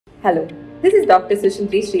Hello, this is Dr.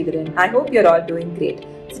 Sushindri Sridharan. I hope you're all doing great.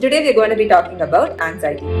 So today we're going to be talking about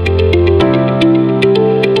anxiety.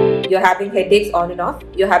 You're having headaches on and off,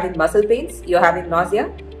 you're having muscle pains, you're having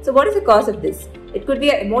nausea. So what is the cause of this? It could be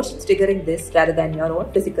your emotions triggering this rather than your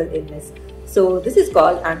own physical illness. So this is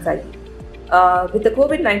called anxiety. With the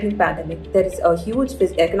COVID-19 pandemic, there is a huge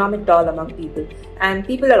economic toll among people, and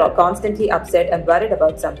people are constantly upset and worried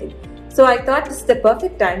about something. So I thought this is the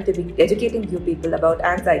perfect time to be educating you people about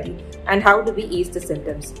anxiety and how do we ease the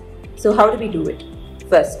symptoms. So how do we do it?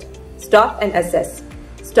 First, stop and assess.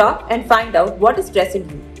 Stop and find out what is stressing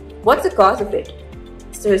you. What's the cause of it?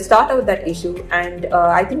 So start out that issue, and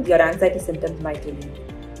I think your anxiety symptoms might relieve.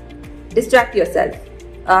 Distract yourself.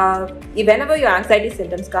 Whenever your anxiety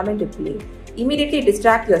symptoms come into play, immediately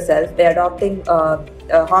distract yourself by adopting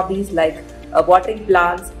hobbies like watering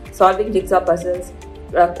plants, solving jigsaw puzzles,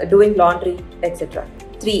 doing laundry, etc.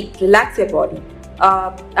 3. Relax your body.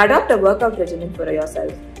 Adopt a workout regimen for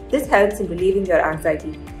yourself. This helps in relieving your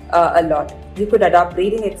anxiety a lot. You could adopt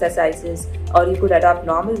breathing exercises, or you could adopt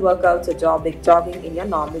normal workouts or jogging in your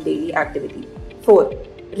normal daily activity. 4.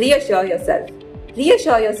 Reassure yourself.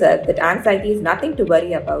 Reassure yourself that anxiety is nothing to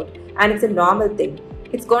worry about and it's a normal thing.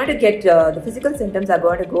 It's going to get, the physical symptoms are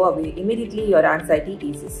going to go away immediately your anxiety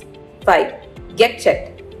eases. 5. Get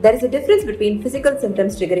checked. There is a difference between physical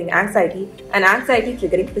symptoms triggering anxiety and anxiety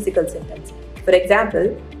triggering physical symptoms. For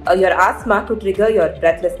example, your asthma could trigger your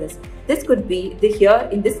breathlessness. This could be, here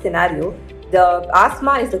in this scenario, the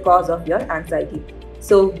asthma is the cause of your anxiety.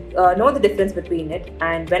 So know the difference between it,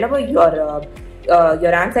 and whenever your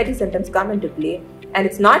anxiety symptoms come into play and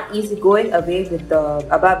it's not easy going away with the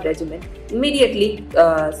above regimen, immediately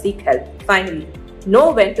seek help. Finally, know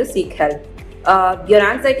when to seek help. Your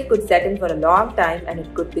anxiety could set in for a long time and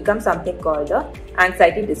it could become something called an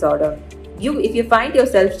anxiety disorder. If you find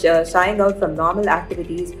yourself shying out from normal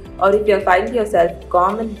activities, or if you're finding yourself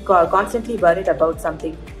constantly worried about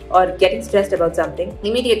something or getting stressed about something,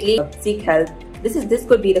 immediately seek help. This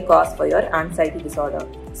could be the cause for your anxiety disorder.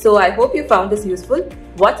 So I hope you found this useful.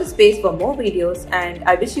 Watch the space for more videos, and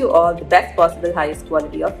I wish you all the best possible highest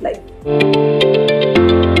quality of life.